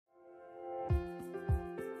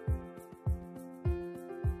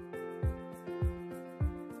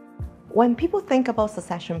When people think about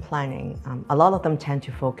succession planning, a lot of them tend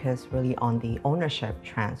to focus really on the ownership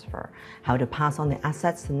transfer, how to pass on the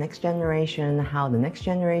assets to the next generation, how the next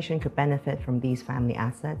generation could benefit from these family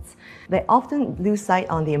assets. They often lose sight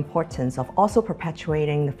on the importance of also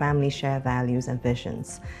perpetuating the family's shared values and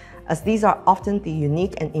visions, as these are often the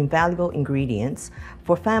unique and invaluable ingredients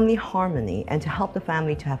for family harmony and to help the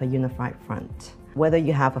family to have a unified front. Whether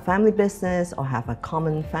you have a family business or have a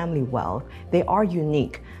common family wealth, they are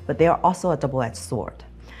unique, but they are also a double-edged sword.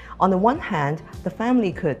 On the one hand, the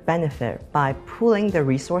family could benefit by pooling their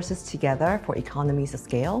resources together for economies of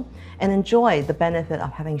scale and enjoy the benefit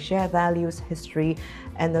of having shared values, history,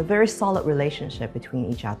 and a very solid relationship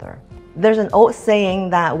between each other. There's an old saying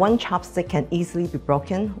that one chopstick can easily be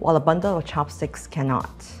broken, while a bundle of chopsticks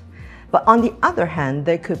cannot. But on the other hand,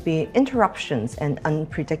 there could be interruptions and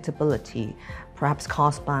unpredictability, perhaps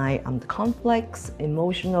caused by the conflicts,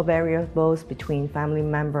 emotional variables between family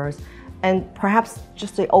members, and perhaps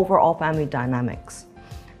just the overall family dynamics.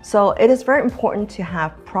 So it is very important to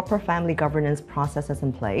have proper family governance processes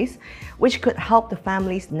in place, which could help the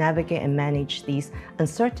families navigate and manage these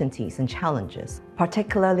uncertainties and challenges,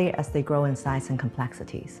 particularly as they grow in size and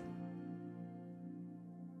complexities.